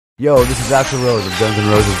Yo, this is Axl Rose of Guns N'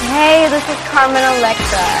 Roses. Hey, this is Carmen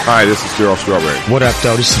Electra. Hi, this is Daryl Strawberry. What up,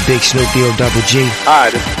 though? This is Big Snoop Double G.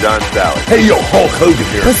 Hi, this is John Sally. Hey, yo, Hulk Hogan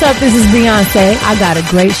here. What's up? This is Beyonce. I got a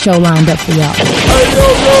great show lined up for y'all. Hey,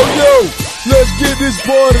 yo. Let's get this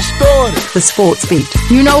party started. The Sports Beat.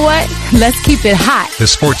 You know what? Let's keep it hot. The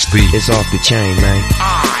Sports Beat. It's off the chain, man.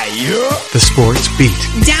 Yeah. The Sports Beat.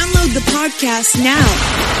 Download the podcast now.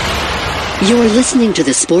 You're listening to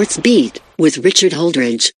The Sports Beat with Richard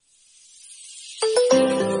Holdridge.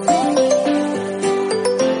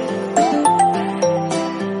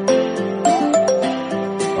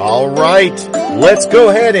 All right, let's go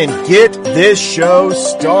ahead and get this show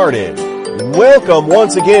started. Welcome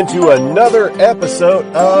once again to another episode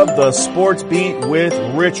of The Sports Beat with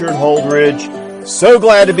Richard Holdridge. So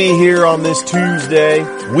glad to be here on this Tuesday.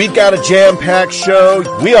 We've got a jam-packed show.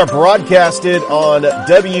 We are broadcasted on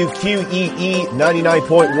WQEE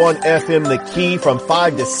 99.1 FM The Key from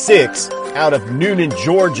 5 to 6 out of Noonan,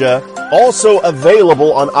 Georgia. Also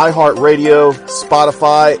available on iHeartRadio,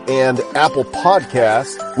 Spotify, and Apple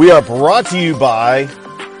Podcasts. We are brought to you by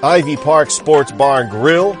Ivy Park Sports Bar and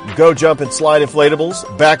Grill, Go Jump and Slide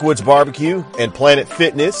Inflatables, Backwoods Barbecue, and Planet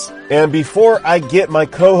Fitness. And before I get my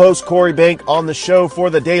co-host Corey Bank on the show for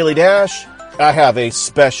the Daily Dash, I have a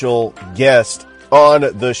special guest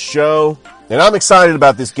on the show. And I'm excited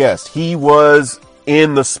about this guest. He was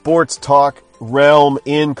in the sports talk realm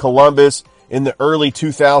in Columbus in the early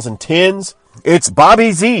 2010s. It's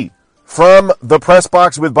Bobby Z from the Press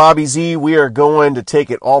Box with Bobby Z. We are going to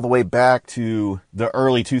take it all the way back to the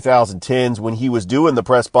early 2010s when he was doing the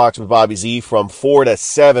Press Box with Bobby Z from 4 to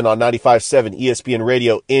 7 on 95.7 ESPN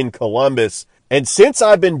Radio in Columbus. And since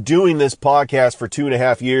I've been doing this podcast for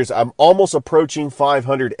 2.5 years, I'm almost approaching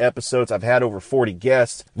 500 episodes. I've had over 40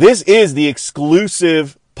 guests. This is the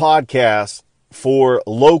exclusive podcast for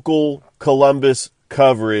local Columbus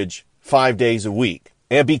coverage 5 days a week.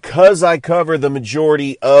 And because I cover the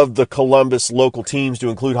majority of the Columbus local teams to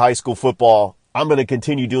include high school football, I'm going to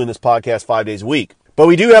continue doing this podcast 5 days a week. But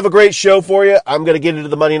we do have a great show for you. I'm going to get into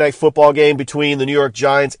the Monday Night Football game between the New York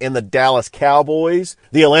Giants and the Dallas Cowboys.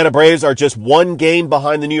 The Atlanta Braves are just one game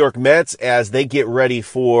behind the New York Mets as they get ready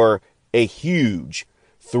for a huge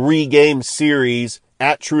 3-game series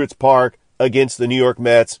at Truist Park against the New York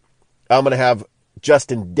Mets. I'm going to have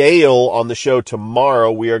Justin Dale on the show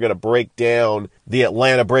tomorrow. We are going to break down the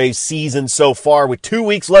Atlanta Braves season so far with 2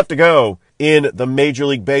 weeks left to go in the Major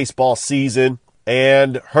League Baseball season.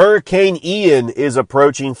 And Hurricane Ian is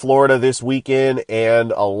approaching Florida this weekend,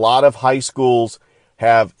 and a lot of high schools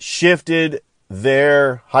have shifted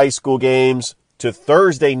their high school games to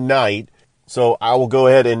Thursday night. So I will go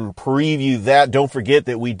ahead and preview that. Don't forget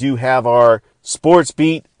that we do have our Sports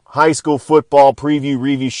Beat high school football preview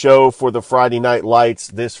review show for the Friday Night Lights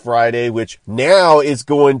this Friday, which now is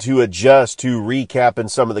going to adjust to recapping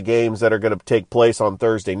some of the games that are going to take place on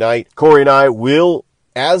Thursday night. Corey and I will,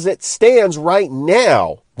 as it stands right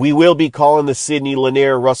now, we will be calling the Sidney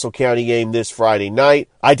Lanier Russell County game this Friday night.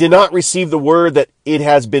 I did not receive the word that it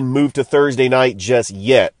has been moved to Thursday night just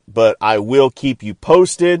yet, but I will keep you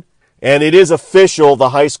posted. And it is official, the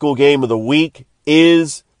high school game of the week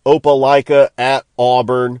is Opelika at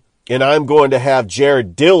Auburn, and I'm going to have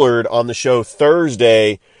Jared Dillard on the show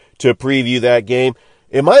Thursday to preview that game.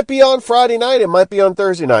 It might be on Friday night, it might be on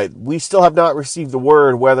Thursday night. We still have not received the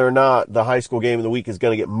word whether or not the high school game of the week is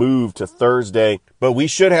going to get moved to Thursday, but we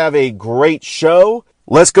should have a great show.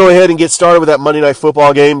 Let's go ahead and get started with that Monday Night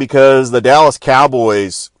Football game because the Dallas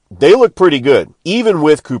Cowboys, they look pretty good, even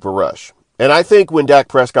with Cooper Rush. And I think when Dak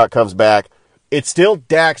Prescott comes back, it's still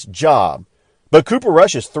Dak's job. But Cooper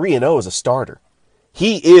Rush is 3-0 as a starter.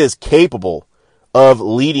 He is capable of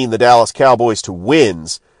leading the Dallas Cowboys to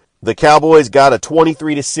wins. The Cowboys got a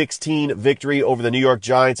 23-16 victory over the New York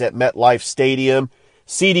Giants at MetLife Stadium.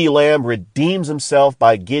 CeeDee Lamb redeems himself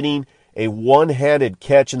by getting a one-handed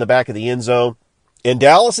catch in the back of the end zone. In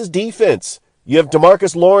Dallas's defense, you have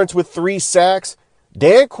DeMarcus Lawrence with 3 sacks.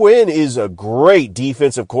 Dan Quinn is a great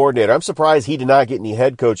defensive coordinator. I'm surprised he did not get any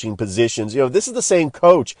head coaching positions. You know, this is the same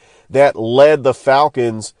coach that led the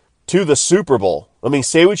Falcons to the Super Bowl. I mean,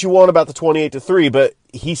 say what you want about the 28-3, but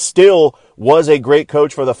he still was a great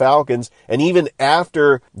coach for the Falcons. And even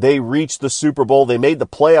after they reached the Super Bowl, they made the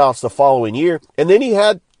playoffs the following year. And then he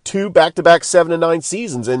had 2 back-to-back 7-9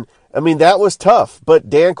 seasons. And I mean, that was tough, but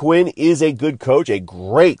Dan Quinn is a good coach, a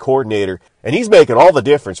great coordinator, and he's making all the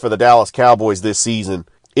difference for the Dallas Cowboys this season.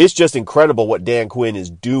 It's just incredible what Dan Quinn is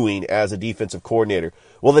doing as a defensive coordinator.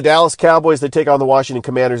 Well, the Dallas Cowboys, they take on the Washington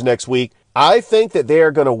Commanders next week. I think that they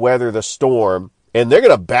are going to weather the storm, and they're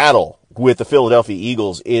going to battle with the Philadelphia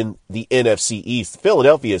Eagles in the NFC East.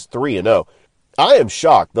 Philadelphia is 3-0. I am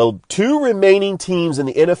shocked. The two remaining teams in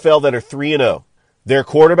the NFL that are 3-0, their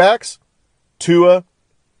quarterbacks, Tua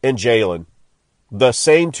and Jalen, the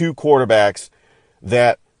same two quarterbacks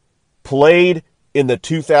that played in the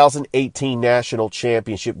 2018 National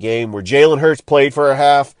Championship game where Jalen Hurts played for a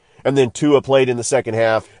half and then Tua played in the second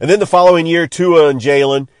half. And then the following year, Tua and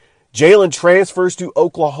Jalen transfers to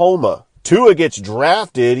Oklahoma. Tua gets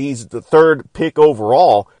drafted. He's the third pick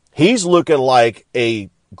overall. He's looking like a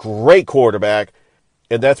great quarterback.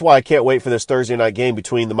 And that's why I can't wait for this Thursday night game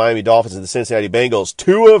between the Miami Dolphins and the Cincinnati Bengals.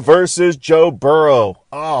 Tua versus Joe Burrow.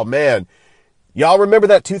 Oh, man. Y'all remember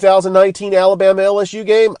that 2019 Alabama LSU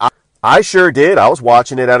game? I sure did. I was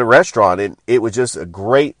watching it at a restaurant, and it was just a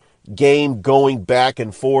great game going back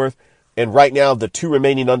and forth. And right now, the two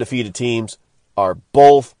remaining undefeated teams are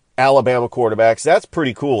both Alabama quarterbacks. That's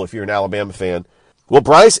pretty cool if you're an Alabama fan. Well,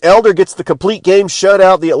 Bryce Elder gets the complete game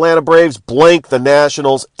shutout. The Atlanta Braves blank the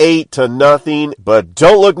Nationals 8-0. But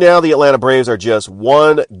don't look now. The Atlanta Braves are just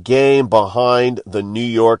one game behind the New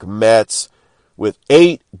York Mets. With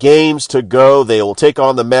 8 games to go, they will take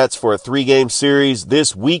on the Mets for a 3-game series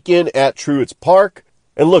this weekend at Truist Park.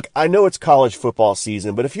 And look, I know it's college football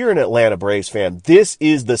season, but if you're an Atlanta Braves fan, this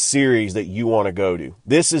is the series that you want to go to.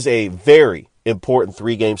 This is a very important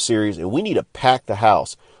 3-game series, and we need to pack the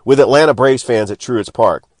house with Atlanta Braves fans at Truist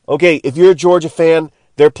Park. Okay, if you're a Georgia fan,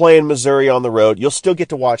 they're playing Missouri on the road. You'll still get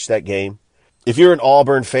to watch that game. If you're an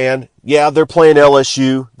Auburn fan, yeah, they're playing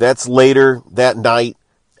LSU. That's later that night.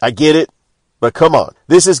 I get it. But come on,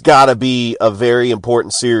 this has got to be a very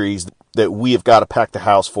important series that we have got to pack the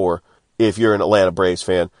house for if you're an Atlanta Braves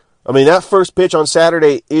fan. I mean, that first pitch on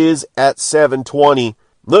Saturday is at 7:20.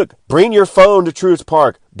 Look, bring your phone to Truist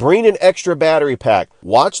Park. Bring an extra battery pack.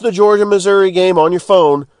 Watch the Georgia-Missouri game on your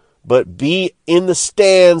phone, but be in the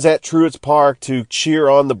stands at Truist Park to cheer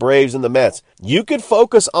on the Braves and the Mets. You could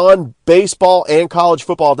focus on baseball and college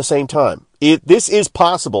football at the same time. This is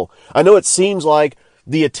possible. I know it seems like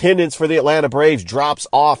the attendance for the Atlanta Braves drops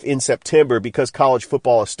off in September because college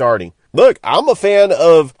football is starting. Look, I'm a fan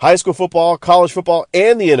of high school football, college football,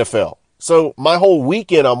 and the NFL. So my whole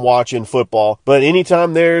weekend I'm watching football, but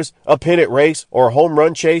anytime there's a pennant race or a home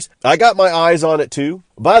run chase, I got my eyes on it too.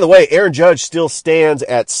 By the way, Aaron Judge still stands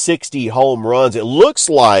at 60 home runs. It looks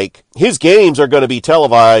like his games are going to be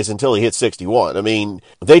televised until he hits 61. I mean,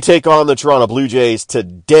 they take on the Toronto Blue Jays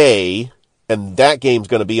today, and that game's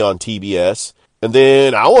going to be on TBS. And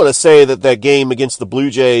then I want to say that game against the Blue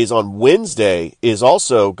Jays on Wednesday is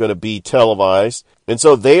also going to be televised. And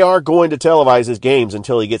so they are going to televise his games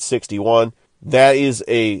until he gets 61. That is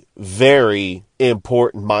a very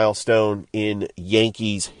important milestone in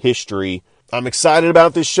Yankees history. I'm excited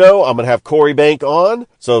about this show. I'm going to have Corey Bank on,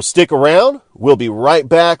 so stick around. We'll be right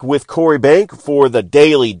back with Corey Bank for the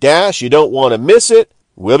Daily Dash. You don't want to miss it.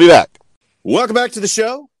 We'll be back. Welcome back to the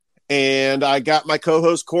show. And I got my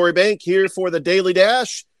co-host Corey Bank here for the Daily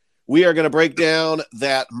Dash. We are going to break down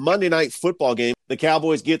that Monday night football game. The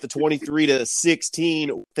Cowboys get the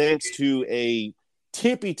 23-16 thanks to a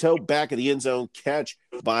tippy-toe back of the end zone catch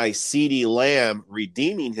by CeeDee Lamb,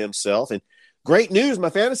 redeeming himself. And great news, my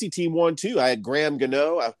fantasy team won too. I had Graham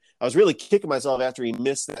Gano. I was really kicking myself after he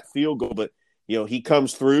missed that field goal, but he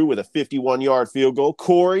comes through with a 51-yard field goal.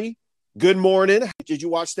 Corey, good morning. Did you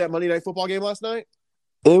watch that Monday night football game last night?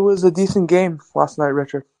 It was a decent game last night,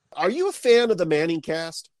 Richard. Are you a fan of the Manning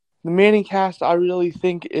cast? The Manning cast, I really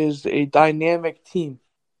think, is a dynamic team.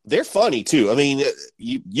 They're funny, too. I mean,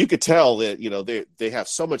 you could tell that, they have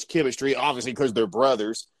so much chemistry, obviously because they're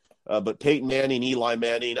brothers. But Peyton Manning, Eli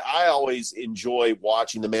Manning, I always enjoy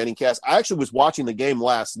watching the Manning cast. I actually was watching the game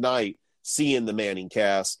last night, seeing the Manning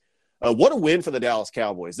cast. What a win for the Dallas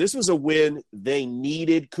Cowboys. This was a win they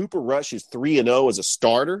needed. Cooper Rush is 3-0 as a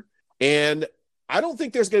starter. And I don't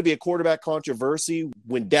think there's going to be a quarterback controversy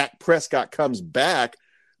when Dak Prescott comes back,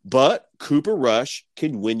 but Cooper Rush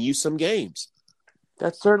can win you some games.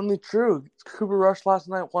 That's certainly true. Cooper Rush last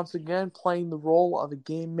night, once again, playing the role of a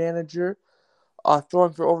game manager,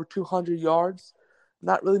 throwing for over 200 yards,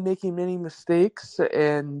 not really making many mistakes,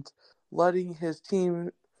 and letting his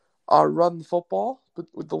team run the football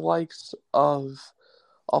with the likes of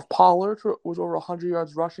Pollard, who was over 100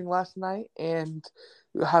 yards rushing last night, and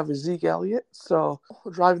you have Zeke Elliott, so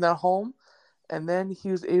driving that home. And then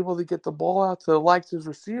he was able to get the ball out to the likes of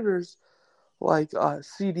receivers like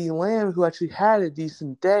CeeDee Lamb, who actually had a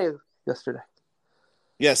decent day yesterday.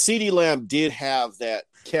 Yeah, CeeDee Lamb did have that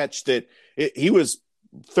catch that he was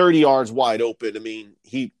 30 yards wide open. I mean,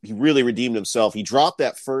 he really redeemed himself. He dropped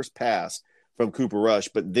that first pass from Cooper Rush,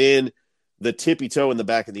 but then the tippy toe in the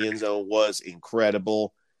back of the end zone was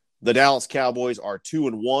incredible. The Dallas Cowboys are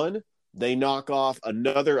 2-1. They knock off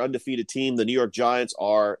another undefeated team. The New York Giants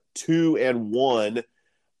are 2-1.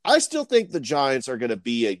 I still think the Giants are going to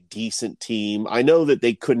be a decent team. I know that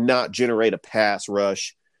they could not generate a pass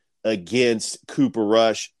rush against Cooper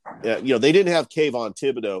Rush. They didn't have Kayvon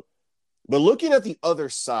Thibodeau. But looking at the other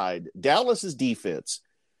side, Dallas's defense,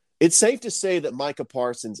 it's safe to say that Micah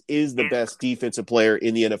Parsons is the best defensive player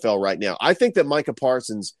in the NFL right now. I think that Micah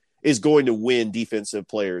Parsons is going to win Defensive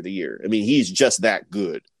Player of the Year. I mean, he's just that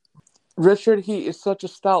good. Richard, he is such a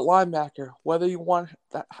stout linebacker. Whether you want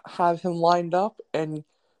to have him lined up and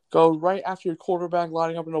go right after your quarterback,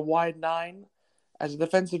 lining up in a wide 9 as a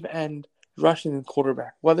defensive end, rushing the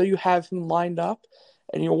quarterback. Whether you have him lined up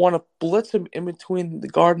and you want to blitz him in between the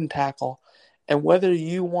guard and tackle, and whether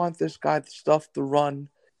you want this guy to stuff the run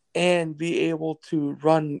and be able to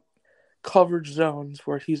run coverage zones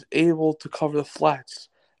where he's able to cover the flats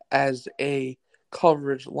as a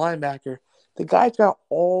coverage linebacker, the guy's got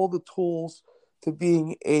all the tools to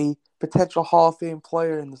being a potential Hall of Fame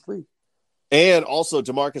player in this league. And also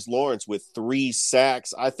DeMarcus Lawrence with 3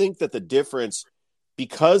 sacks. I think that the difference,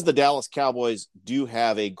 because the Dallas Cowboys do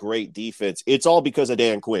have a great defense, it's all because of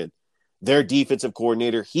Dan Quinn, their defensive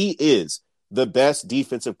coordinator. He is the best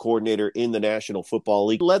defensive coordinator in the National Football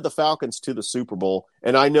League. He led the Falcons to the Super Bowl,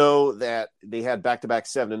 and I know that they had back-to-back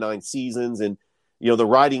 7-9 seasons, and the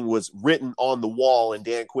writing was written on the wall, and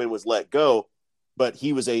Dan Quinn was let go, but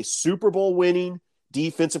he was a Super Bowl winning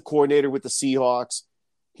defensive coordinator with the Seahawks.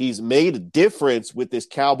 He's made a difference with this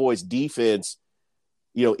Cowboys defense,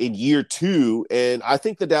 in year 2, and I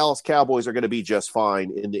think the Dallas Cowboys are going to be just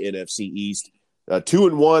fine in the NFC East.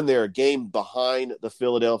 2-1, they're a game behind the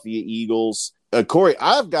Philadelphia Eagles. Corey,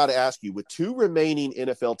 I've got to ask you, with 2 remaining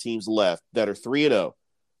NFL teams left that are 3-0,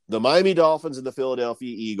 the Miami Dolphins and the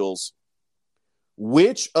Philadelphia Eagles,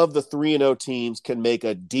 which of the 3-0 teams can make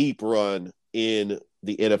a deep run in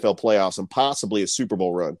the NFL playoffs and possibly a Super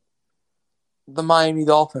Bowl run? The Miami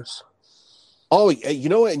Dolphins. Oh, you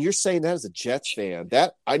know what? And you're saying that as a Jets fan.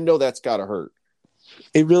 That I know that's got to hurt.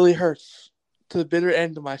 It really hurts to the bitter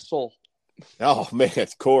end of my soul. Oh, man,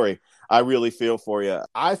 Corey, I really feel for you.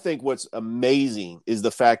 I think what's amazing is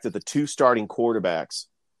the fact that the 2 starting quarterbacks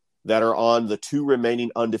that are on the 2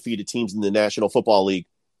 remaining undefeated teams in the National Football League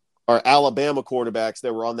are Alabama quarterbacks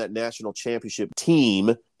that were on that national championship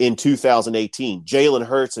team in 2018, Jalen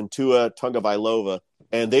Hurts and Tua Tagovailoa.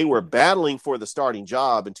 And they were battling for the starting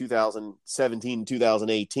job in 2017 and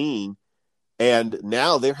 2018. And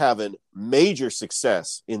now they're having major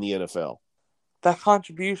success in the NFL. That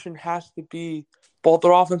contribution has to be both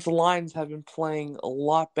their offensive lines have been playing a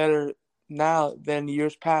lot better now than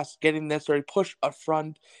years past, getting necessary push up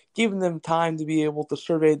front, giving them time to be able to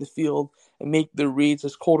survey the field and make their reads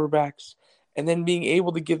as quarterbacks, and then being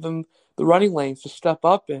able to give them the running lanes to step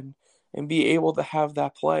up in and be able to have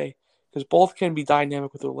that play, because both can be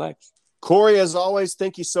dynamic with their legs. Corey, as always,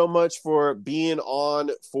 thank you so much for being on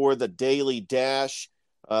for the Daily Dash.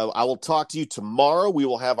 I will talk to you tomorrow. We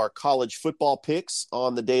will have our college football picks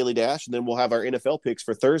on the Daily Dash, and then we'll have our NFL picks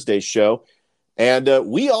for Thursday's show. And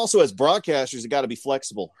we also, as broadcasters, have got to be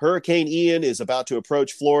flexible. Hurricane Ian is about to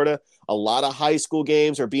approach Florida. A lot of high school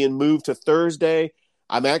games are being moved to Thursday.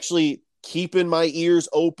 I'm actually keeping my ears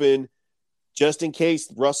open just in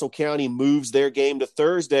case Russell County moves their game to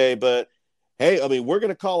Thursday. But, hey, I mean, we're going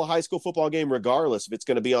to call a high school football game regardless if it's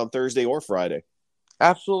going to be on Thursday or Friday.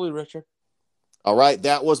 Absolutely, Richard. All right,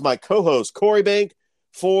 that was my co-host, Corey Bank,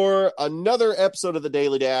 for another episode of the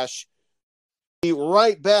Daily Dash. Be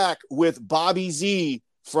right back with Bobby Z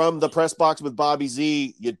from the Press Box with Bobby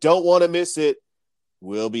Z. You don't want to miss it.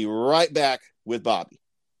 We'll be right back with Bobby.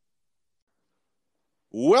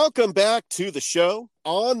 Welcome back to the show.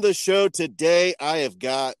 On the show today, I have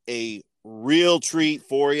got a real treat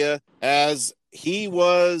for you, as he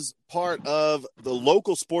was part of the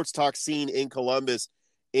local sports talk scene in Columbus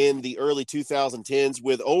in the early 2010s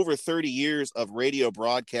with over 30 years of radio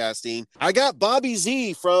broadcasting. I got Bobby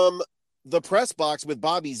Z from the Press Box with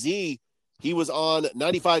Bobby Z. He was on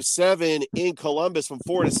 95.7 in Columbus from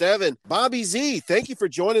 4 to 7. Bobby Z, thank you for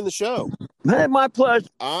joining the show. Man, my pleasure.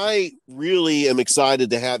 I really am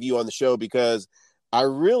excited to have you on the show because I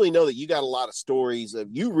really know that you got a lot of stories.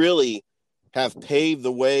 You really have paved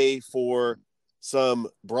the way for some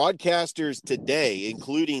broadcasters today,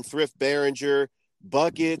 including Thrift Behringer,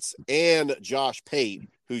 Buckets, and Josh Pate,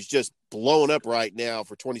 who's just blowing up right now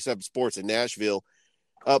for 27 Sports in Nashville.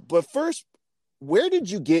 But first, where did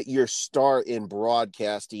you get your start in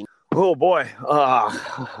broadcasting? Oh, boy.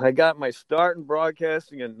 I got my start in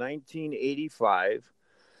broadcasting in 1985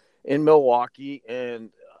 in Milwaukee.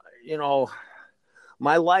 And,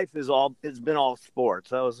 my life it's been all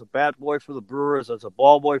sports. I was a bat boy for the Brewers. I was a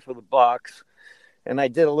ball boy for the Bucks. And I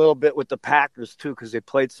did a little bit with the Packers, too, because they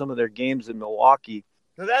played some of their games in Milwaukee.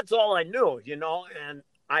 So that's all I knew, and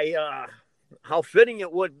how fitting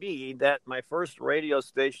it would be that my first radio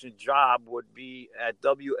station job would be at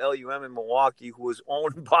WLUM in Milwaukee, who was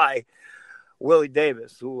owned by Willie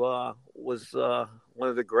Davis, who was one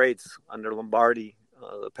of the greats under Lombardi,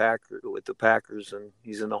 with the Packers, and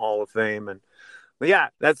he's in the Hall of Fame. But yeah,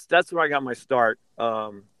 that's where I got my start.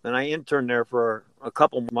 And I interned there for a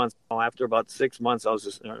couple months. After about 6 months,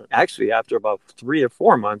 after about 3 or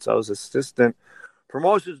 4 months, I was assistant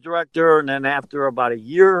promotions director. And then after about a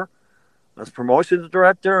year, I was promotions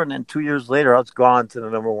director. And then 2 years later, I was gone to the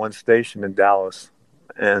number one station in Dallas.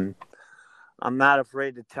 And I'm not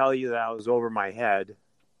afraid to tell you that I was over my head,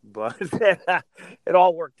 but it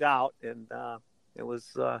all worked out. And it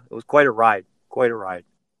was quite a ride,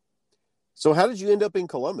 So how did you end up in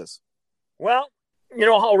Columbus? Well, you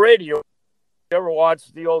know how radio, you ever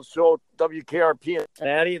watch the old show WKRP in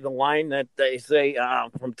Cincinnati, the line that they say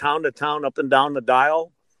from town to town, up and down the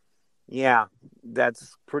dial? Yeah,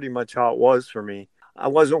 that's pretty much how it was for me. I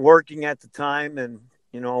wasn't working at the time, and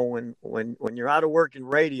when you're out of work in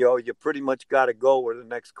radio, you pretty much got to go where the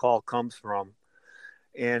next call comes from.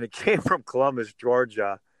 And it came from Columbus,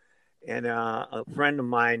 Georgia. And a friend of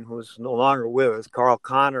mine who's no longer with us, Carl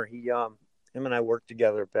Connor, him and I worked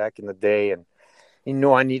together back in the day, and he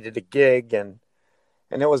knew I needed a gig, and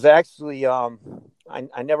it was actually I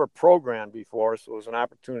never programmed before, so it was an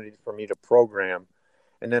opportunity for me to program,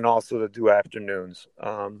 and then also to do afternoons.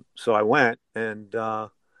 So I went, and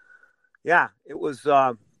it was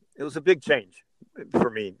a big change for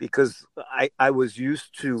me because I was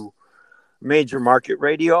used to major market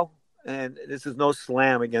radio. And this is no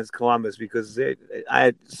slam against Columbus because I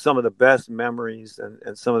had some of the best memories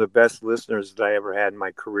and some of the best listeners that I ever had in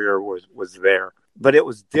my career was there. But it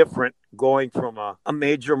was different going from a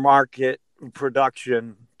major market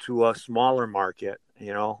production to a smaller market,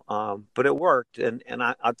 but it worked. And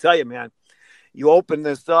I'll tell you, man, you open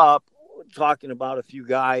this up talking about a few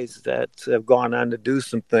guys that have gone on to do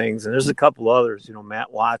some things. And there's a couple others,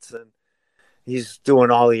 Matt Watson. He's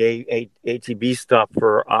doing all the ATB stuff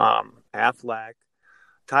for Aflac.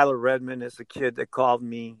 Tyler Redmond is a kid that called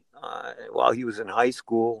me while he was in high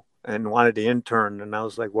school and wanted to intern. And I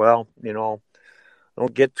was like, well, I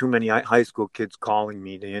don't get too many high school kids calling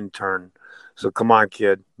me to intern. So come on,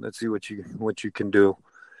 kid, let's see what you can do.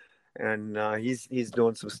 And he's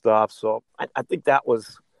doing some stuff. So I think that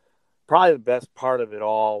was probably the best part of it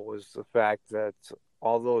all was the fact that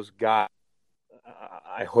all those guys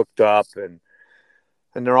I hooked up and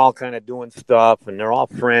they're all kind of doing stuff and they're all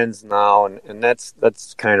friends now. And that's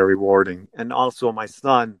kind of rewarding. And also my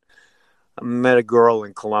son, I met a girl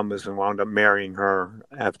in Columbus and wound up marrying her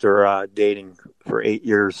after dating for 8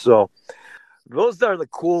 years. So those are the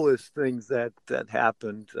coolest things that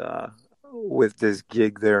happened with this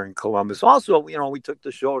gig there in Columbus. Also, we took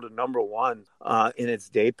the show to number one in its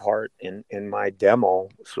day part in my demo.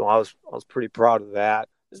 So I was pretty proud of that.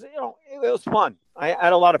 It was fun. I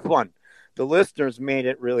had a lot of fun. The listeners made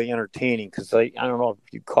it really entertaining because I don't know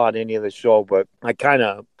if you caught any of the show, but I kind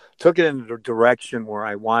of took it in the direction where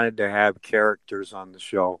I wanted to have characters on the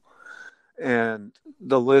show. And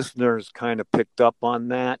the listeners kind of picked up on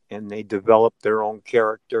that and they developed their own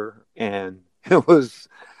character. And it was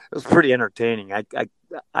pretty entertaining.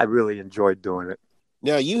 I really enjoyed doing it.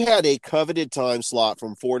 Now, you had a coveted time slot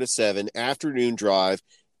from 4 to 7, afternoon drive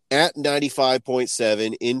at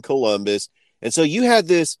 95.7 in Columbus. And so you had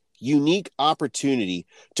this unique opportunity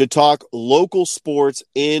to talk local sports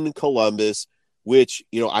in Columbus, which,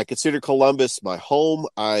 I consider Columbus my home.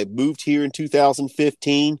 I moved here in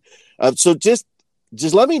 2015. So just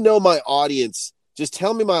let me know my audience. Just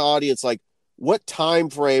tell me my audience, like, what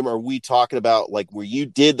time frame are we talking about? Like where you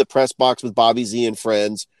did the press box with Bobby Z and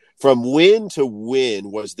friends, from when to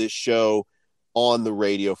when was this show on the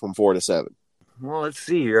radio from 4 to 7? Well, let's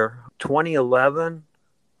see here. 2011.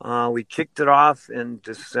 We kicked it off in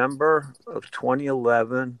December of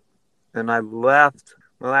 2011, and I left.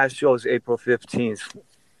 My last show was April 15th,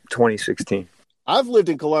 2016. I've lived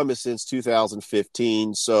in Columbus since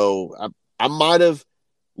 2015, so I might have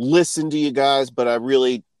listened to you guys, but I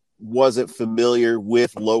really wasn't familiar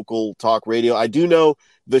with local talk radio. I do know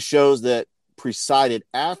the shows that presided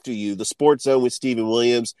after you, the Sports Zone with Stephen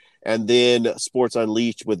Williams, and then Sports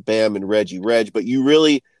Unleashed with Bam and Reggie Reg. But you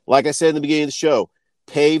really, like I said in the beginning of the show,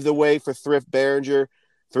 paved the way for Thrift Behringer.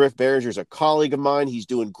 Thrift Behringer is a colleague of mine. He's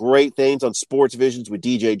doing great things on Sports Visions with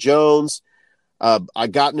DJ Jones. I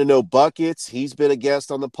gotten to know Buckets. He's been a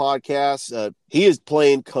guest on the podcast. He is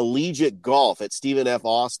playing collegiate golf at Stephen F.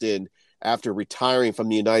 Austin after retiring from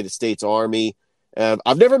the United States Army.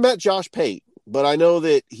 I've never met Josh Pate, but I know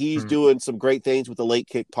that he's doing some great things with the Late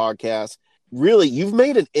Kick podcast. Really, you've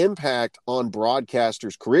made an impact on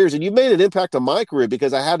broadcasters' careers, and you've made an impact on my career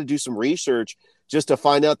because I had to do some research just to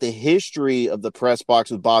find out the history of the press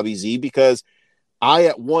box with Bobby Z, because I,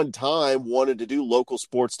 at one time, wanted to do local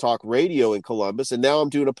sports talk radio in Columbus, and now I'm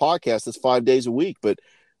doing a podcast that's 5 days a week. But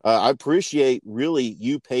I appreciate really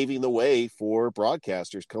you paving the way for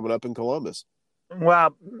broadcasters coming up in Columbus.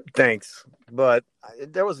 Well, thanks. But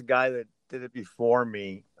there was a guy that did it before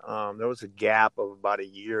me. There was a gap of about a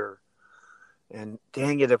year. And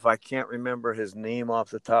dang it, if I can't remember his name off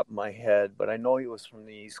the top of my head, but I know he was from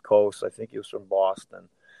the East Coast. I think he was from Boston.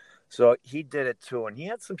 So he did it too, and he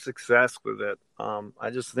had some success with it. I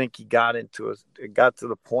just think he got to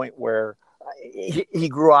the point where he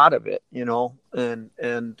grew out of it,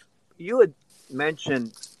 and you had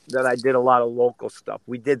mentioned that I did a lot of local stuff.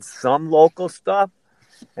 We did some local stuff,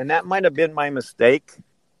 and that might have been my mistake.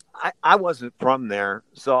 I wasn't from there,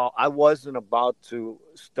 so I wasn't about to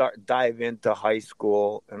dive into high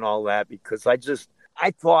school and all that, because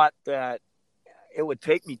I thought that it would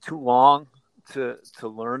take me too long to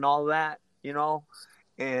learn all that,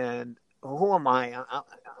 and who am I?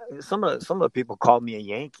 Some of the people called me a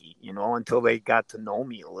Yankee, until they got to know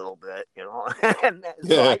me a little bit, and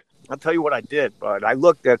so I'll tell you what I did, but I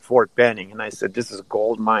looked at Fort Benning and I said, this is a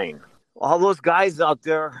gold mine. All those guys out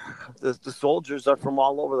there, the soldiers, are from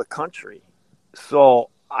all over the country.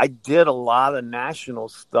 So I did a lot of national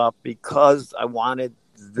stuff because I wanted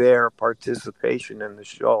their participation in the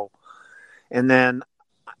show. And then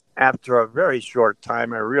after a very short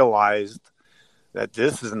time, I realized that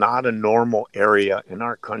this is not a normal area in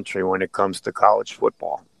our country when it comes to college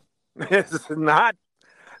football. It's not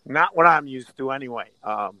what I'm used to anyway.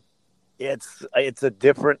 It's a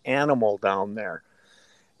different animal down there.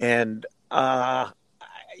 And,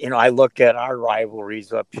 I look at our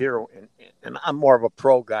rivalries up here, and I'm more of a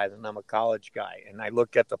pro guy than I'm a college guy. And I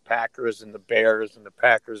look at the Packers and the Bears and the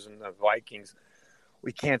Packers and the Vikings.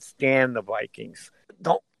 We can't stand the Vikings.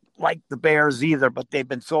 Don't like the Bears either, but they've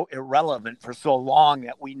been so irrelevant for so long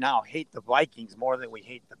that we now hate the Vikings more than we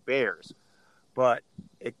hate the Bears. But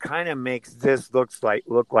it kind of makes this look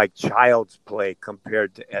like child's play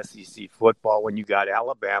compared to SEC football, when you got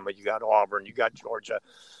Alabama, you got Auburn, you got Georgia,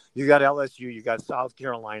 you got LSU, you got South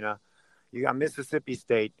Carolina, you got Mississippi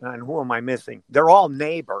State, and who am I missing? They're all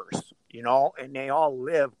neighbors, and they all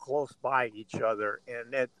live close by each other,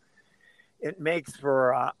 and it makes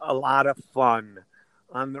for a lot of fun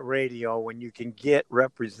on the radio when you can get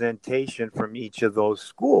representation from each of those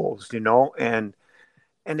schools,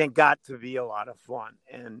 and it got to be a lot of fun.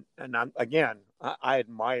 And I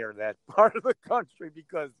admire that part of the country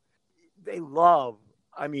because they love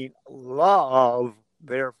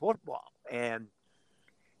their football. And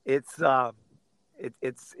it's a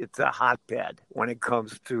hotbed when it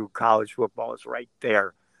comes to college football. It's right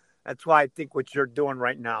there. That's why I think what you're doing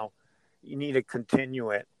right now, you need to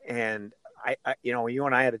continue it. And I you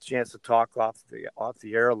and I had a chance to talk off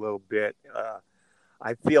the air a little bit.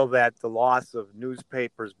 I feel that the loss of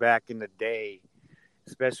newspapers back in the day,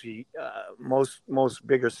 especially most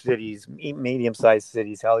bigger cities, medium-sized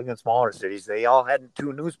cities, hell, even smaller cities, they all had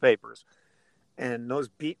 2 newspapers. And those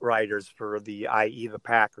beat writers for i.e. the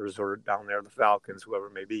Packers, or down there the Falcons, whoever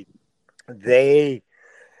it may be, they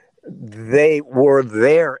were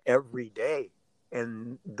there every day.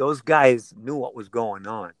 And those guys knew what was going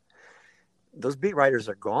on. Those beat writers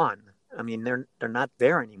are gone. I mean, they're not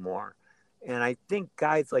there anymore. And I think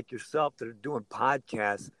guys like yourself that are doing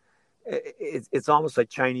podcasts, it's almost like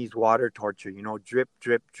Chinese water torture, drip,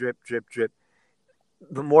 drip, drip, drip, drip.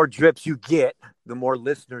 The more drips you get, the more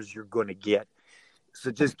listeners you're going to get. So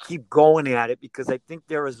just keep going at it, because I think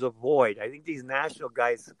there is a void. I think these national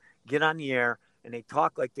guys get on the air and they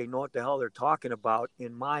talk like they know what the hell they're talking about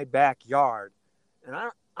in my backyard. And I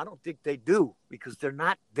don't think they do, because they're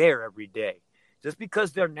not there every day. Just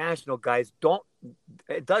because they're national guys,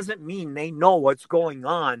 it doesn't mean they know what's going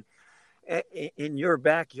on in your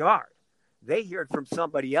backyard. They hear it from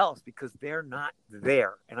somebody else because they're not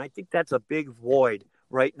there. And I think that's a big void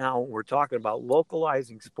right now when we're talking about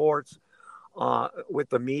localizing sports with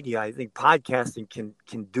the media. I think podcasting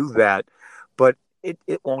can do that, but it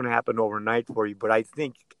won't happen overnight for you. But I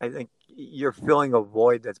think you're filling a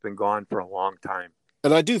void that's been gone for a long time.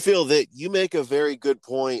 And I do feel that you make a very good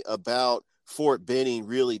point about Fort Benning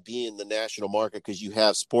really being the national market, because you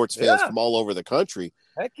have sports fans from all over the country.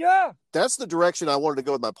 Heck yeah. That's the direction I wanted to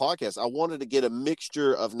go with my podcast. I wanted to get a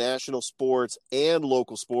mixture of national sports and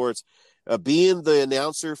local sports. Being the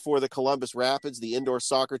announcer for the Columbus Rapids, the indoor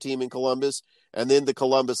soccer team in Columbus, and then the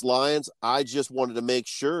Columbus Lions, I just wanted to make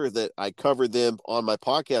sure that I covered them on my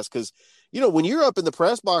podcast. Because, when you're up in the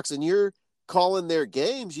press box and you're calling their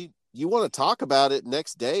games, you want to talk about it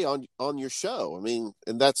next day on your show. I mean,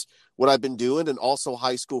 and that's what I've been doing. And also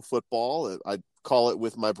high school football. I call it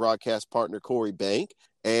with my broadcast partner, Corey Bank.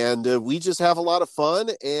 And we just have a lot of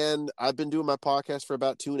fun. And I've been doing my podcast for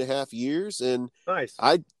about 2.5 years. And nice.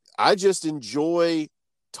 I just enjoy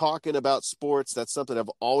talking about sports. That's something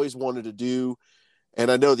I've always wanted to do.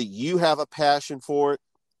 And I know that you have a passion for it.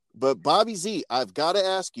 But Bobby Z, I've got to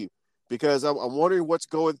ask you, because I'm wondering what's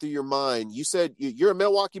going through your mind. You said you're a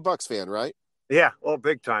Milwaukee Bucks fan, right? Yeah. Oh,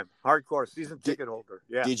 big time. Hardcore season ticket holder.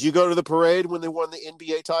 Yeah. Did you go to the parade when they won the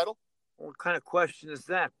NBA title? What kind of question is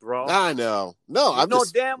that, bro? I know. No, I know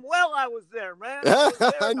damn well I was there, man. I was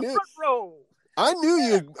there in the front row. I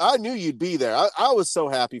knew you'd be there. I was so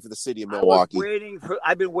happy for the city of Milwaukee.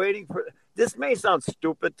 I've been waiting for this. May sound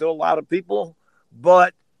stupid to a lot of people,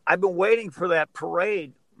 but I've been waiting for that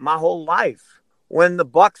parade my whole life. When the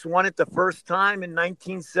Bucks won it the first time in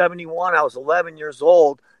 1971, I was 11 years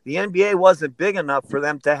old. The NBA wasn't big enough for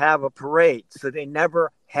them to have a parade, so they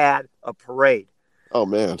never had a parade. Oh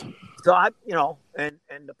man. So and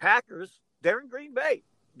the Packers, they're in Green Bay.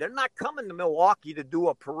 They're not coming to Milwaukee to do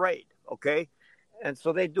a parade, okay? And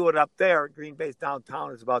so they do it up there. Green Bay's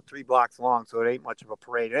downtown is about 3 blocks long, so it ain't much of a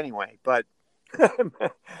parade anyway. But,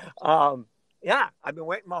 yeah, I've been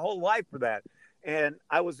waiting my whole life for that. And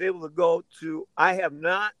I was able to go to – I have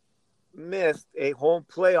not missed a home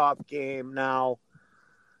playoff game now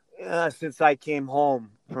since I came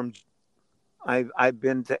home from – I've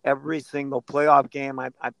been to every single playoff game.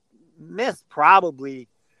 I've missed probably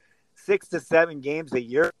 6 to 7 games a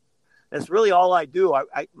year. That's really all I do.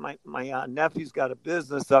 My nephew's got a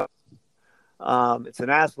business up. It's an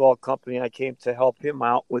asphalt company. I came to help him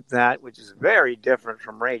out with that, which is very different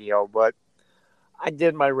from radio. But I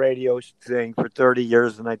did my radio thing for 30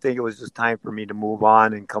 years, and I think it was just time for me to move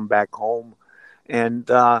on and come back home. And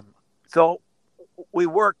so we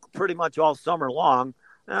work pretty much all summer long.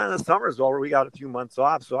 The summer's over. We got a few months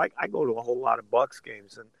off, so I go to a whole lot of Bucks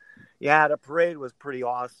games. And yeah, the parade was pretty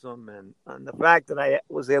awesome. And the fact that I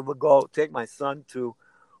was able to take my son to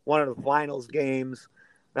one of the finals games,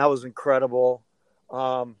 that was incredible.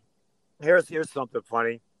 Here's something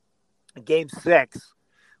funny. Game 6,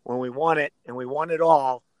 when we won it, and we won it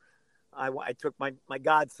all, I took my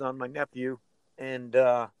godson, my nephew, and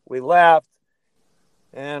we left.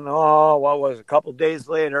 And, what was it? A couple days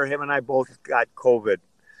later, him and I both got COVID.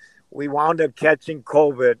 We wound up catching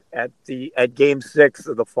COVID at Game 6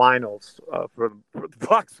 of the finals for the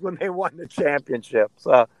Bucks when they won the championship.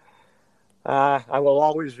 So I will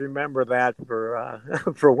always remember that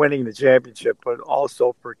for winning the championship, but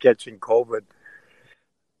also for catching COVID.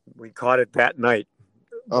 We caught it that night.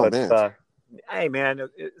 Oh, man. Hey, man, a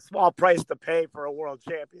small price to pay for a world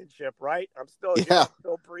championship, right? I'm still here, I'm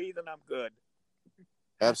still breathing. I'm good.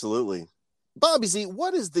 Absolutely. Bobby Z,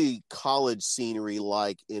 what is the college scenery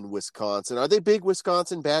like in Wisconsin? Are they big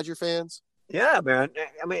Wisconsin Badger fans? Yeah, man.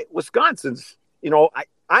 I mean, Wisconsin's,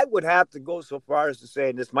 I would have to go so far as to say,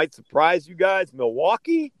 and this might surprise you guys,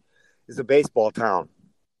 Milwaukee is a baseball town.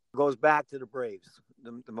 It goes back to the Braves,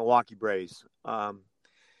 the Milwaukee Braves.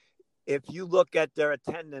 If you look at their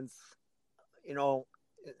attendance, go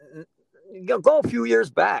a few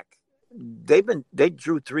years back, they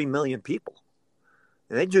drew 3 million people.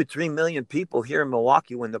 And they drew 3 million people here in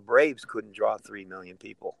Milwaukee when the Braves couldn't draw 3 million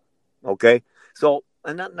people. Okay, so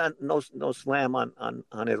and no slam on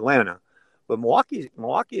Atlanta, but Milwaukee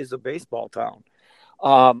is a baseball town.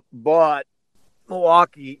 But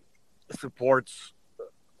Milwaukee supports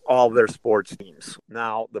all their sports teams.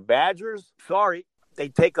 Now the Badgers, sorry, they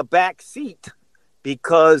take a back seat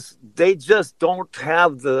because they just don't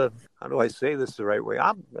have the. How do I say this the right way?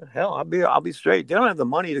 I'll be straight. They don't have the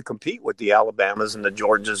money to compete with the Alabamas and the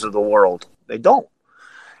Georgias of the world. They don't.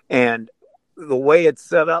 And the way it's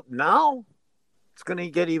set up now, it's going to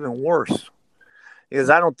get even worse. Because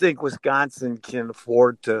I don't think Wisconsin can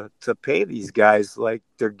afford to pay these guys like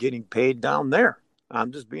they're getting paid down there.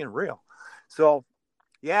 I'm just being real. So,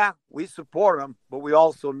 yeah, we support them, but we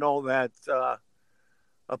also know that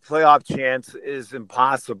a playoff chance is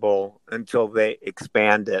impossible until they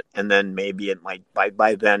expand it. And then maybe it might,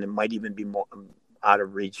 by then, it might even be more out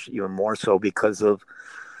of reach, even more so because of,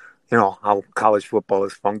 how college football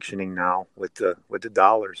is functioning now with the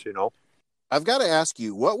dollars, I've got to ask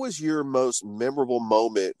you, what was your most memorable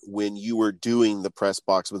moment when you were doing the press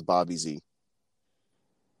box with Bobby Z?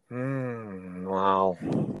 Wow.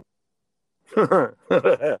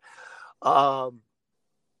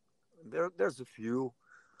 There's a few.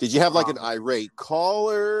 Did you have like an irate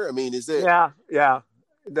caller? I mean, is it? Yeah.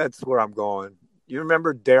 That's where I'm going. You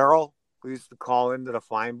remember Daryl, who used to call into the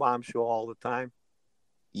Feinbaum show all the time?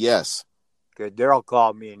 Yes. Okay, Daryl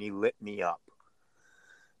called me and he lit me up.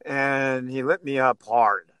 And he lit me up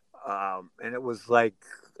hard. And it was like,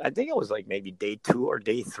 I think it was like maybe day 2 or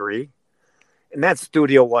day 3. And that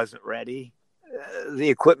studio wasn't ready. The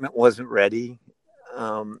equipment wasn't ready.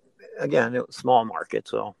 Again, it was small market,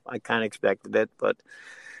 so I kind of expected it, but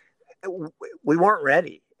we weren't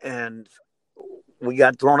ready. And we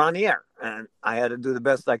got thrown on the air. And I had to do the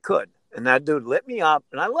best I could. And that dude lit me up,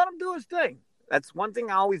 and I let him do his thing. That's one thing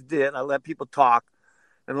I always did. I let people talk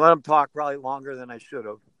and let them talk probably longer than I should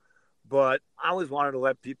have. But I always wanted to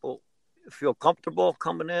let people feel comfortable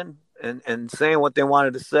coming in and saying what they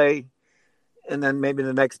wanted to say. And then maybe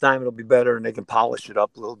the next time it'll be better and they can polish it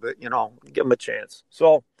up a little bit, give them a chance.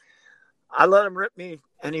 So I let him rip me,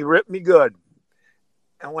 and he ripped me good.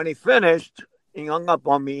 And when he finished, he hung up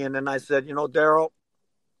on me. And then I said, Daryl,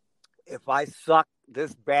 if I suck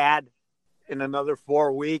this bad in another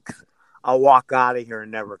 4 weeks, I'll walk out of here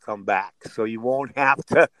and never come back. So you won't have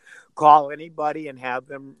to call anybody and have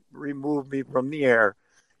them remove me from the air.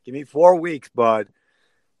 Give me 4 weeks, bud.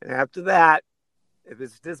 And after that, if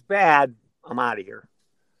it's this bad, I'm out of here.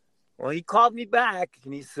 Well, he called me back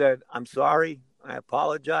and he said, I'm sorry. I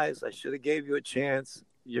apologize. I should have gave you a chance.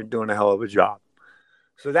 You're doing a hell of a job.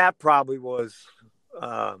 So that probably was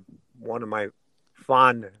one of my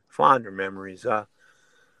fonder memories.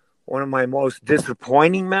 One of my most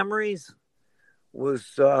disappointing memories was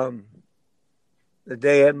the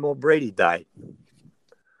day Edmo Brady died.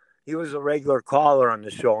 He was a regular caller on the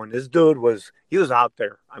show, and this dude was out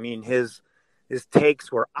there. I mean, his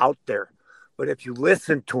takes were out there. But if you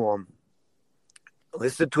listen to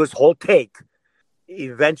his whole take, he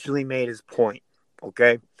eventually made his point,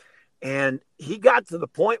 okay? And he got to the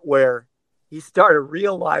point where he started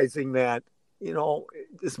realizing that,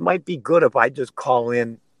 this might be good if I just call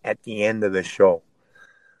in at the end of the show.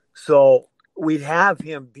 So we'd have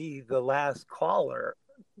him be the last caller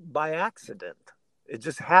by accident. It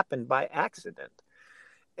just happened by accident.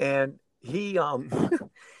 And he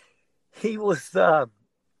he was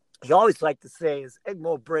he always liked to say is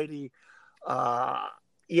Egmo Brady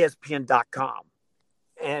ESPN.com.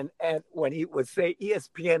 And when he would say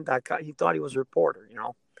ESPN.com, he thought he was a reporter,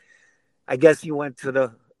 I guess he went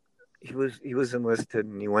to he was enlisted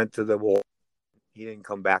and he went to the war. He didn't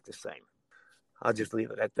come back the same. I'll just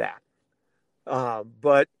leave it at that.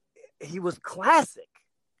 But he was classic.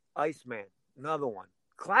 Iceman, another one.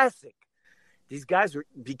 Classic. These guys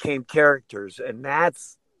became characters, and that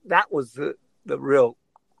was the real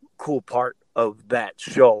cool part of that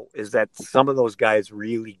show is that some of those guys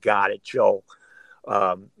really got it. Joe,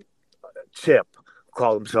 Chip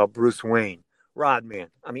called himself Bruce Wayne, Rodman.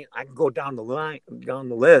 I mean, I can go down the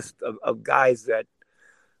list of guys that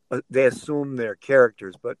they assume they're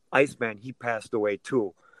characters, but Iceman, he passed away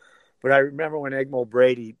too. But I remember when Egmo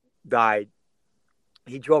Brady died,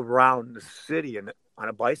 he drove around the city on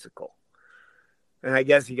a bicycle. And I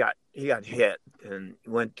guess he got hit and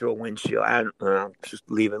went through a windshield. I don't know, just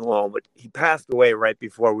leave it alone. But he passed away right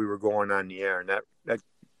before we were going on the air, and that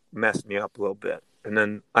messed me up a little bit. And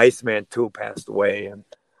then Iceman too passed away, and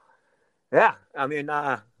yeah, I mean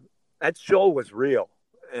that show was real,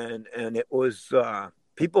 and it was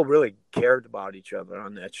people really cared about each other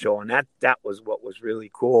on that show, and that was what was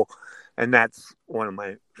really cool, and that's one of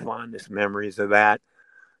my fondest memories of that.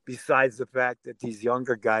 Besides the fact that these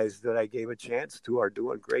younger guys that I gave a chance to are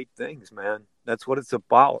doing great things, man. That's what it's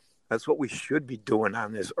about. That's what we should be doing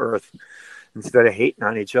on this earth. Instead of hating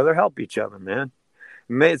on each other, help each other, man.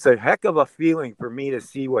 It's a heck of a feeling for me to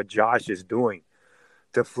see what Josh is doing,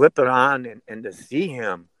 to flip it on and to see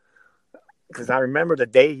him. Because I remember the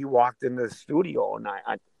day he walked into the studio and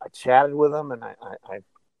I chatted with him and I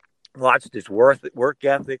watched his work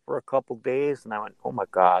ethic for a couple days and I went, oh my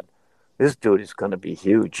God. This dude is going to be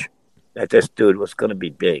huge. That this dude was going to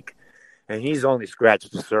be big. And he's only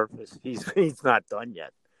scratched the surface. He's not done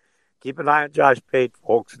yet. Keep an eye on Josh Pate,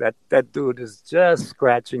 folks. That dude is just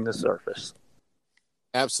scratching the surface.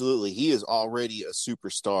 Absolutely. He is already a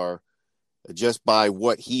superstar just by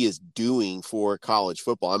what he is doing for college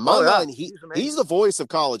football. In my mind, he's the voice of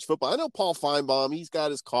college football. I know Paul Feinbaum, he's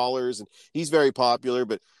got his callers and he's very popular,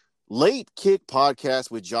 but Late Kick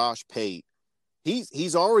Podcast with Josh Pate,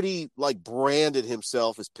 he's already like branded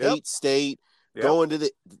himself as Pate State, going to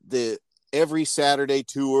the every Saturday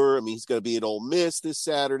tour. I mean, he's going to be at Ole Miss this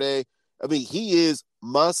Saturday. I mean, he is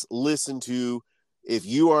must listen to if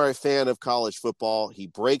you are a fan of college football, he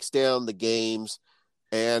breaks down the games,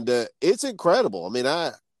 and it's incredible. I mean,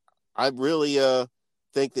 I really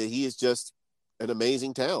think that he is just an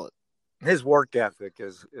amazing talent. His work ethic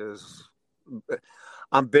is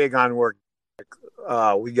I'm big on work.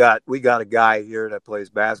 We got a guy here that plays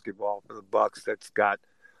basketball for the Bucks that's got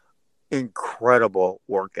incredible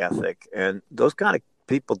work ethic, and those kind of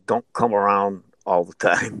people don't come around all the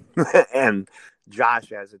time. And Josh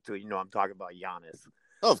has it too. I'm talking about Giannis.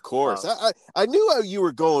 Of course, I knew how you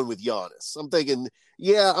were going with Giannis. I'm thinking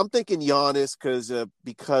Giannis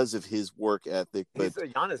because of his work ethic. But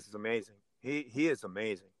Giannis is amazing. He is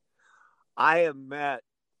amazing. I have met.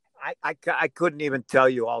 I couldn't even tell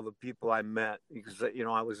you all the people I met because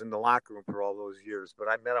I was in the locker room for all those years, but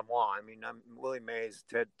I met them all. I mean, I'm Willie Mays,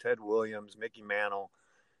 Ted Williams, Mickey Mantle.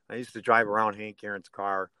 I used to drive around Hank Aaron's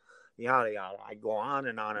car, yada yada. I go on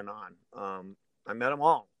and on and on. I met them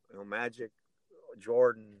all. Magic,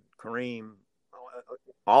 Jordan, Kareem,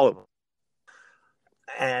 all of them.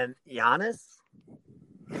 And Giannis,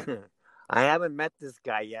 I haven't met this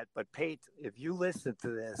guy yet, but Pate, if you listen to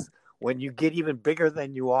this, when you get even bigger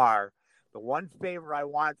than you are, the one favor I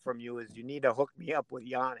want from you is you need to hook me up with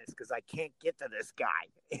Giannis because I can't get to this guy.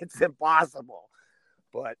 It's impossible.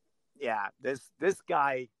 But yeah, this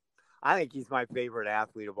guy, I think he's my favorite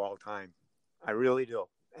athlete of all time. I really do.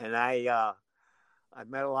 And I've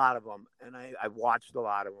met a lot of them, and I've watched a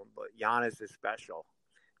lot of them. But Giannis is special.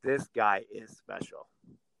 This guy is special.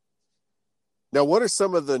 Now, what are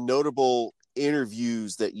some of the notable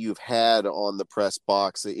interviews that you've had on the press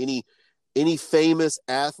box? Any famous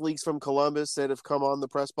athletes from Columbus that have come on the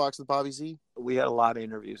press box with Bobby Z? We had a lot of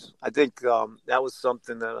interviews. I think that was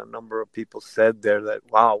something that a number of people said there that,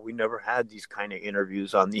 wow, we never had these kind of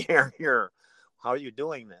interviews on the air here. How are you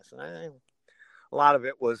doing this? And a lot of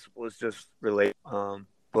it was just related.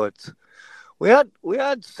 But we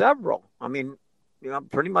had several. I mean,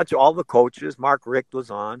 pretty much all the coaches. Mark Richt was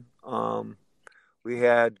on. We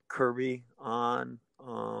had Kirby on.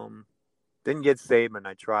 Didn't get Saban.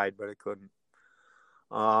 I tried, but I couldn't.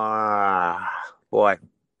 Boy.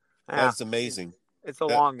 That's amazing. It's a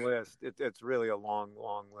long list. It's really a long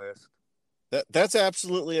list. That's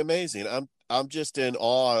absolutely amazing. I'm just in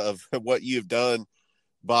awe of what you've done,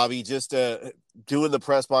 Bobby. Just doing the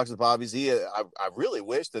press box with Bobby Z. I really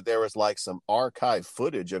wish that there was like some archive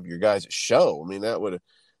footage of your guys' show. I mean, that would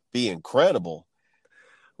be incredible.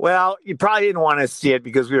 Well, you probably didn't want to see it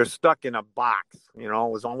because we were stuck in a box. It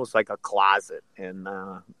was almost like a closet, and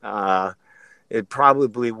it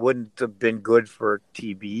probably wouldn't have been good for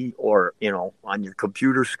TV or on your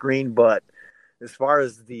computer screen. But as far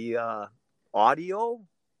as the audio,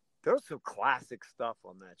 there's some classic stuff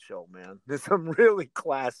on that show, man. There's some really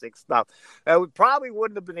classic stuff that we probably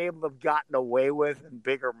wouldn't have been able to have gotten away with in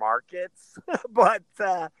bigger markets, but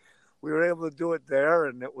we were able to do it there,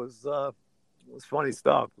 and it was funny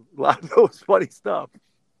stuff. A lot of it was funny stuff.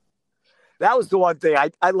 That was the one thing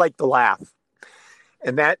I like to laugh.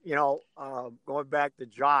 And that, going back to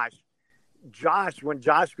Josh, when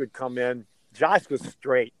Josh would come in, Josh was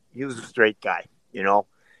straight. He was a straight guy,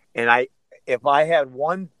 And if I had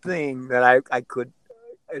one thing that I could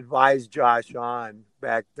advise Josh on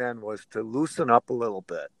back then was to loosen up a little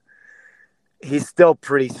bit. He's still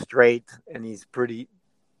pretty straight, and he's pretty,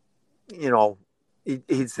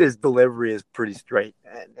 his delivery is pretty straight.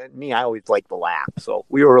 And me, I always like to laugh. So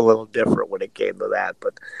we were a little different when it came to that.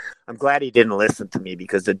 But I'm glad he didn't listen to me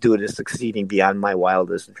because the dude is succeeding beyond my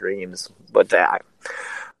wildest dreams. But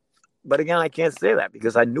again, I can't say that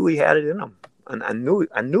because I knew he had it in him. And I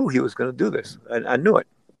knew he was going to do this. I knew it.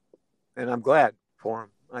 And I'm glad for him.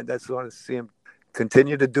 I just want to see him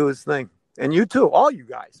continue to do his thing. And you too, all you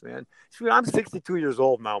guys, man. I'm 62 years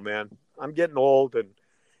old now, man. I'm getting old, and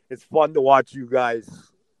it's fun to watch you guys.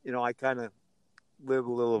 I kind of live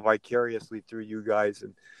a little vicariously through you guys.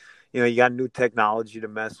 And, you got new technology to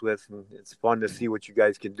mess with. And it's fun to see what you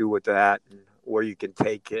guys can do with that and where you can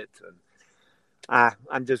take it. And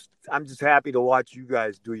I'm just happy to watch you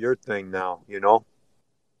guys do your thing now,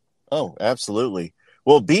 Oh, absolutely.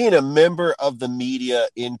 Well, being a member of the media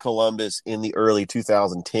in Columbus in the early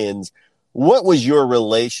 2010s, what was your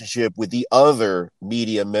relationship with the other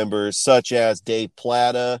media members, such as Dave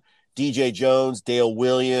Plata, DJ Jones, Dale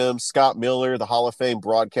Williams, Scott Miller, the Hall of Fame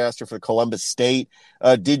broadcaster for Columbus State?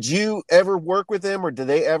 Did you ever work with them, or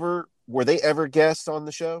were they ever guests on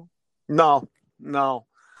the show? No.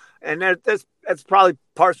 And that's probably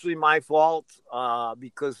partially my fault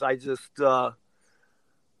because I just,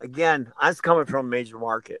 again, I was coming from a major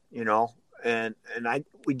market, and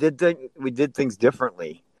we did things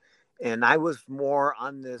differently. And I was more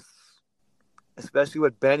on this especially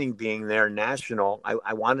with Benning being there, national.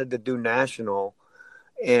 I wanted to do national,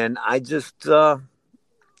 and I just I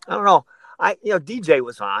don't know. DJ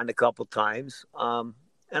was on a couple times, and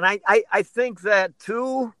I think that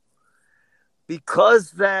too,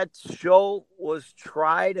 because that show was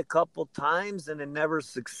tried a couple times and it never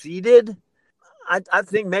succeeded. I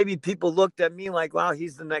think maybe people looked at me like, wow,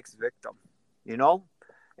 he's the next victim,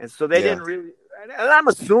 and so they didn't really. And I'm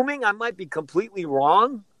assuming I might be completely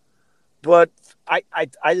wrong, but I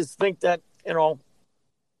just think that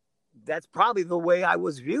that's probably the way I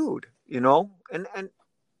was viewed, and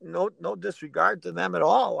no disregard to them at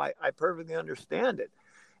all. I perfectly understand it.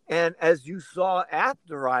 And as you saw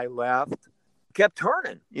after I left, kept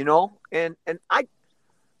turning, and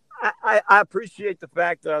I appreciate the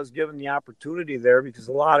fact that I was given the opportunity there, because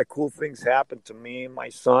a lot of cool things happened to me and my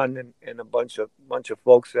son and a bunch of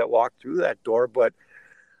folks that walked through that door. But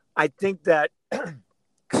I think that,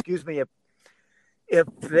 excuse me, if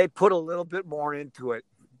they put a little bit more into it,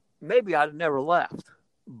 maybe I'd have never left.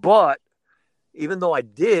 But even though I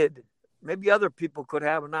did, maybe other people could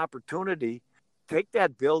have an opportunity, take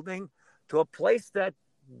that building to a place that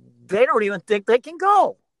they don't even think they can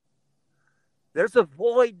go. There's a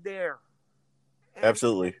void there.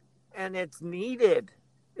 Absolutely. And it's needed.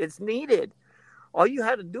 It's needed. All you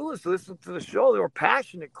had to do is listen to the show. There were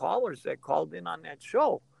passionate callers that called in on that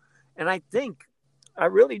show. And I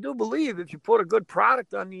really do believe if you put a good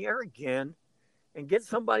product on the air again and get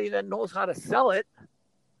somebody that knows how to sell it,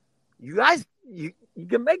 you guys, you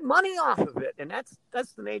can make money off of it. And that's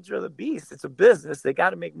the nature of the beast. It's a business. They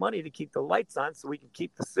got to make money to keep the lights on so we can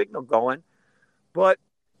keep the signal going. But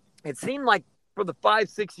it seemed like for the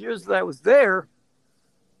 5-6 years that I was there,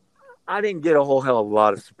 I didn't get a whole hell of a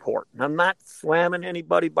lot of support. And I'm not slamming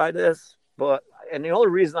anybody by this, and the only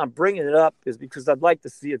reason I'm bringing it up is because I'd like to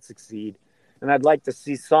see it succeed. And I'd like to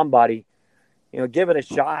see somebody, give it a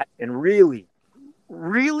shot and really,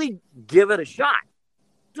 really give it a shot.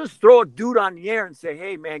 Just throw a dude on the air and say,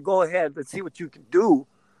 hey, man, go ahead. Let's see what you can do.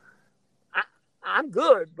 I'm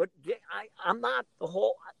good, but I'm not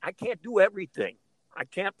I can't do everything. I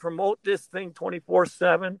can't promote this thing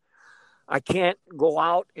 24/7. I can't go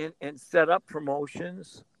out and set up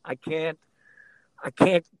promotions. I can't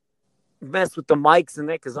mess with the mics in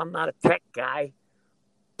there because I'm not a tech guy.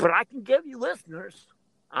 But I can give you listeners.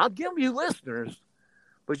 I'll give you listeners.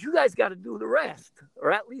 But you guys got to do the rest,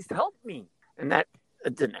 or at least help me. And it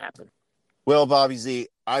didn't happen. Well, Bobby Z,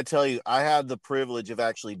 I tell you, I had the privilege of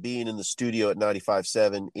actually being in the studio at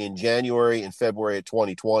 95.7 in January and February of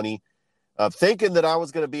 2020. Thinking that I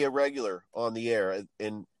was going to be a regular on the air,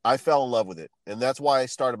 and I fell in love with it. And that's why I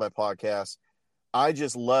started my podcast. I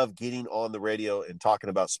just love getting on the radio and talking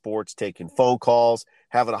about sports, taking phone calls,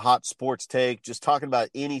 having a hot sports take, just talking about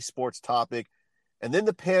any sports topic. And then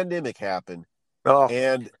the pandemic happened,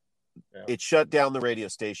 and it shut down the radio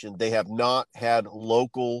station. They have not had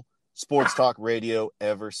local sports talk radio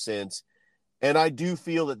ever since. And I do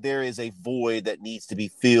feel that there is a void that needs to be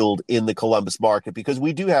filled in the Columbus market, because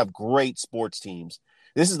we do have great sports teams.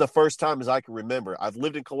 This is the first time as I can remember. I've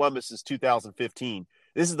lived in Columbus since 2015.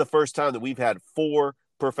 This is the first time that we've had 4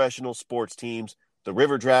 professional sports teams, the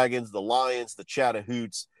River Dragons, the Lions, the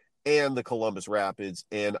Chattahoots, and the Columbus Rapids.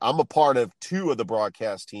 And I'm a part of 2 of the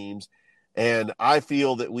broadcast teams. And I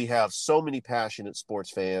feel that we have so many passionate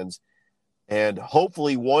sports fans. And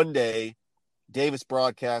hopefully one day, Davis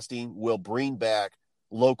Broadcasting will bring back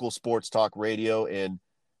local sports talk radio, and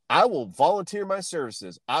I will volunteer my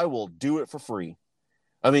services. I will do it for free.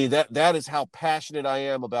 I mean, that is how passionate I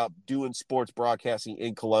am about doing sports broadcasting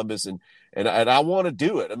in Columbus, and I want to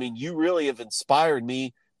do it. I mean, you really have inspired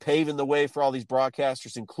me, paving the way for all these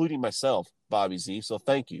broadcasters, including myself, Bobby Z. So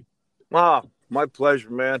thank you. Wow, my pleasure,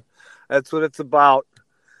 man. That's what it's about.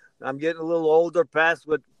 I'm getting a little older, pass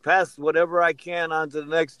whatever I can on to the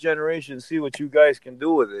next generation, see what you guys can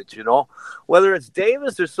do with it, Whether it's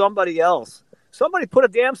Davis or somebody else. Somebody put a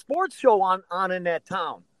damn sports show on in that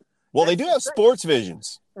town. Well, they do have sports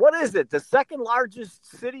visions. What is it? The second largest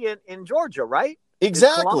city in Georgia, right?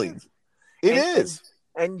 Exactly. It is.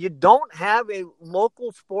 And you don't have a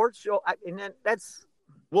local sports show. That's...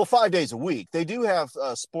 Well, 5 days a week. They do have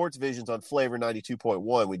sports visions on Flavor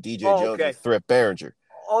 92.1 with DJ Jones and Thrift Behringer.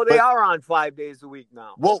 Oh, they are on 5 days a week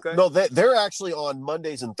now. Well, no, they're actually on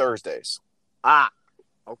Mondays and Thursdays.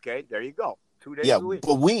 Okay. There you go. 2 days a week.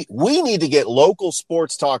 But we need to get local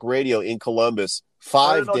sports talk radio in Columbus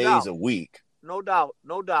 5 days a week. No doubt.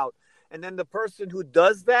 And then the person who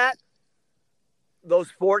does that, those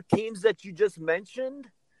 4 teams that you just mentioned,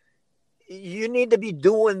 you need to be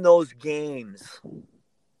doing those games.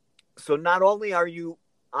 So not only are you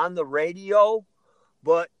on the radio,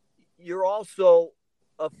 but you're also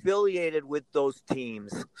affiliated with those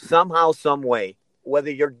teams somehow, some way.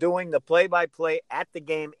 Whether you're doing the play-by-play at the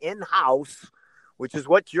game in-house, which is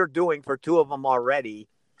what you're doing for two of them already.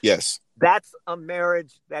 Yes. That's a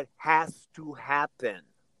marriage that has to happen.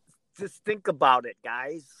 Just think about it,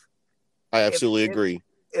 guys. I absolutely agree.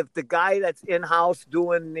 If the guy that's in-house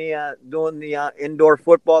doing the indoor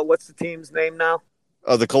football, what's the team's name now?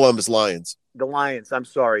 The Columbus Lions. The Lions. I'm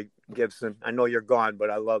sorry, Gibson. I know you're gone,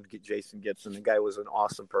 but I love Jason Gibson. The guy was an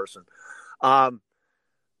awesome person.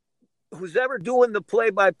 Who's ever doing the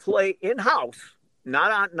play-by-play in-house,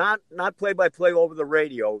 not play-by-play over the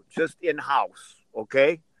radio, just in-house,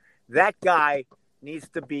 okay? That guy needs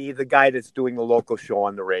to be the guy that's doing the local show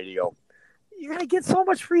on the radio. You're going to get so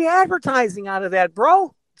much free advertising out of that,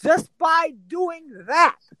 bro, just by doing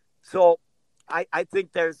that. So I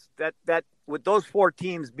think there's that with those four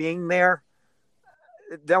teams being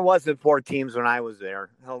there wasn't four teams when I was there.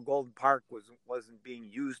 Hell, Golden Park wasn't being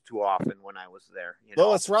used too often when I was there.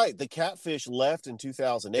 Well, that's right. The Catfish left in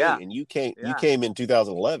 2008, and you came in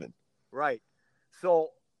 2011. Right. So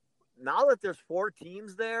now that there's four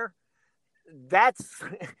teams there, that's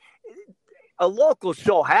a local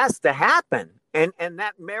show has to happen, and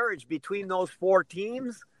that marriage between those four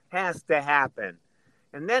teams has to happen,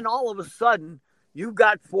 and then all of a sudden, you've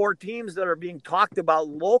got four teams that are being talked about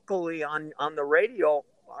locally on the radio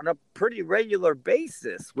on a pretty regular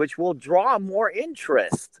basis, which will draw more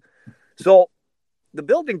interest. So the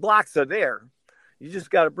building blocks are there. You just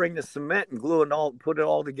got to bring the cement and glue and put it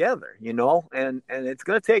all together, and it's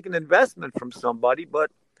going to take an investment from somebody,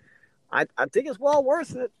 but I think it's well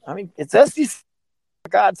worth it. I mean, it's SEC, for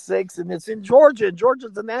God's sakes, and it's in Georgia.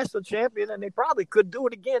 Georgia's the national champion, and they probably could do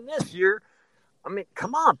it again this year. I mean,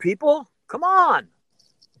 come on, people. Come on.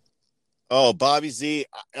 Oh, Bobby Z,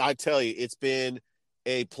 I tell you, it's been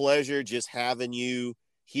a pleasure just having you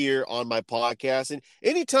here on my podcast. And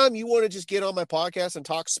anytime you want to just get on my podcast and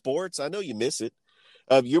talk sports, I know you miss it.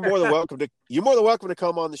 You're more than welcome to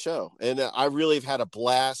come on the show. And I really have had a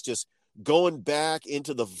blast just going back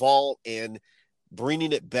into the vault and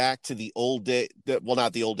bringing it back to the old day. Well,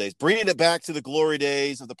 not the old days, bringing it back to the glory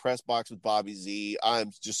days of the Press Box with Bobby Z.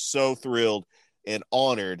 I'm just so thrilled and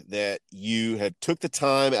honored that you have took the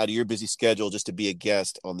time out of your busy schedule just to be a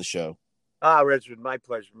guest on the show. Richard, my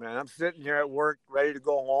pleasure, man. I'm sitting here at work, ready to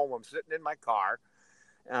go home. I'm sitting in my car.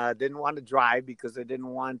 Didn't want to drive because I didn't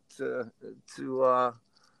want to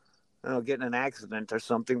get in an accident or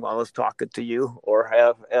something while I was talking to you or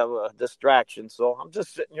have a distraction. So I'm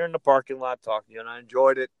just sitting here in the parking lot talking to you, and I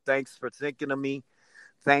enjoyed it. Thanks for thinking of me.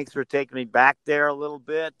 Thanks for taking me back there a little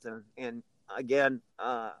bit. And again,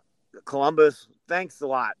 Columbus, thanks a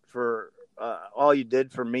lot for all you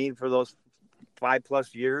did for me for those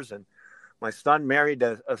 5+ years. And my son married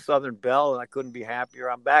a Southern belle, and I couldn't be happier.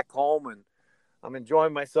 I'm back home, and I'm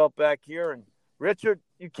enjoying myself back here. And Richard,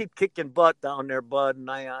 you keep kicking butt down there, bud, and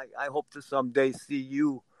I hope to someday see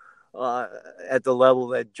you at the level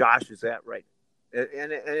that Josh is at right.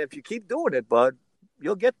 And if you keep doing it, bud,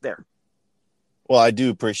 you'll get there. Well, I do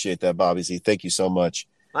appreciate that, Bobby Z. Thank you so much.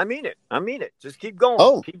 I mean it. Just keep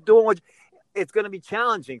going. Keep doing it's going to be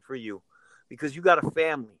challenging for you because you got a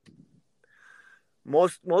family.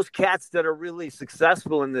 Most cats that are really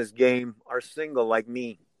successful in this game are single, like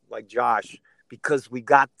me, like Josh, because we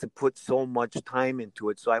got to put so much time into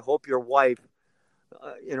it. So I hope your wife,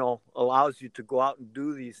 allows you to go out and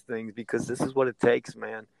do these things because this is what it takes,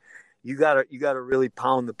 man. You gotta really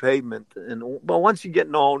pound the pavement, but once you get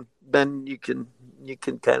known, then you can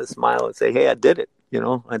kind of smile and say, "Hey, I did it."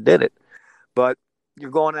 I did it. But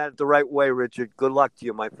you're going at it the right way, Richard. Good luck to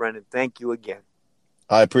you, my friend, and thank you again.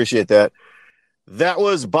 I appreciate that. That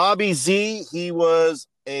was Bobby Z. He was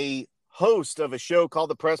a host of a show called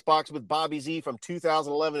The Press Box with Bobby Z from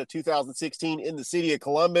 2011 to 2016 in the city of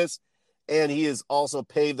Columbus. And he has also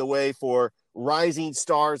paved the way for rising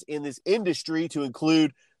stars in this industry to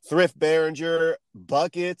include Thrift Behringer,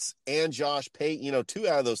 Buckets, and Josh Pate. 2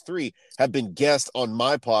 out of those 3 have been guests on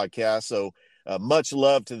my podcast. So much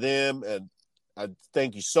love to them. And I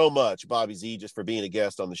thank you so much, Bobby Z, just for being a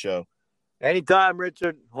guest on the show. Anytime,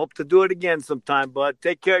 Richard. Hope to do it again sometime, bud.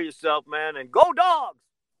 Take care of yourself, man, and go Dogs!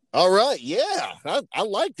 All right. Yeah, I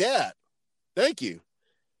like that. Thank you.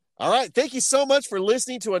 All right. Thank you so much for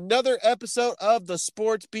listening to another episode of The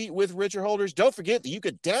Sports Beat with Richard Holdridge. Don't forget that you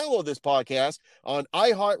could download this podcast on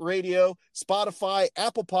iHeartRadio, Spotify,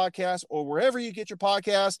 Apple Podcasts, or wherever you get your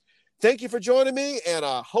podcasts. Thank you for joining me, and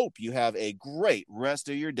I hope you have a great rest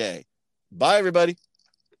of your day. Bye, everybody.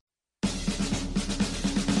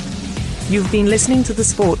 You've been listening to The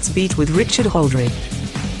Sports Beat with Richard Holdridge.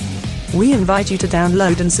 We invite you to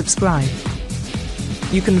download and subscribe.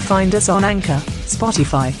 You can find us on Anchor,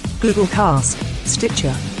 Spotify, Google Cast,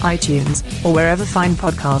 Stitcher, iTunes, or wherever fine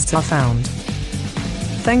podcasts are found.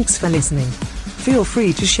 Thanks for listening. Feel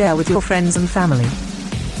free to share with your friends and family.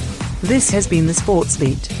 This has been The Sports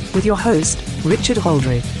Beat, with your host, Richard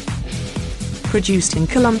Holdridge. Produced in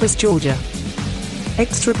Columbus, Georgia.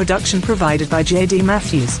 Extra production provided by J.D.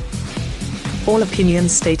 Matthews. All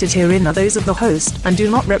opinions stated herein are those of the host and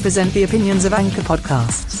do not represent the opinions of Anchor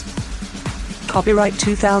Podcasts. Copyright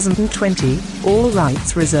 2020, all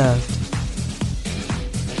rights reserved.